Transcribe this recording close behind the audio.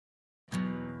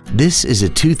This is a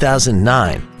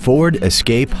 2009 Ford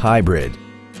Escape Hybrid.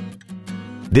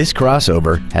 This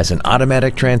crossover has an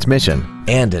automatic transmission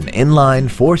and an inline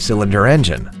 4-cylinder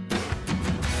engine.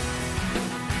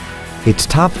 Its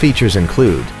top features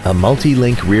include a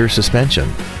multi-link rear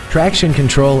suspension, traction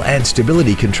control and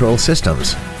stability control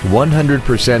systems,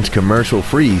 100%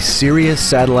 commercial-free Sirius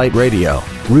satellite radio,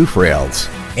 roof rails,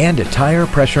 and a tire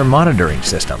pressure monitoring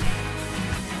system.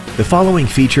 The following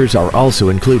features are also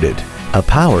included: a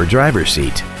power driver's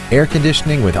seat, air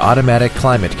conditioning with automatic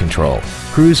climate control,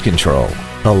 cruise control,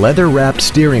 a leather-wrapped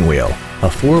steering wheel, a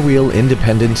 4-wheel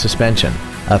independent suspension,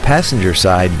 a passenger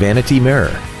side vanity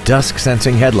mirror,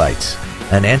 dusk-sensing headlights,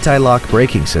 an anti-lock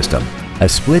braking system, a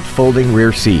split folding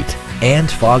rear seat,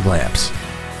 and fog lamps.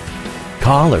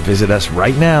 Call or visit us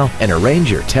right now and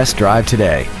arrange your test drive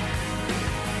today.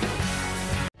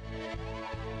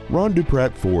 Ron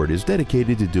DuPratt Ford is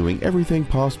dedicated to doing everything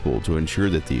possible to ensure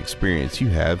that the experience you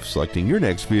have selecting your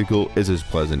next vehicle is as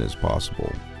pleasant as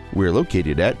possible. We're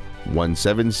located at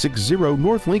 1760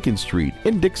 North Lincoln Street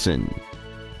in Dixon.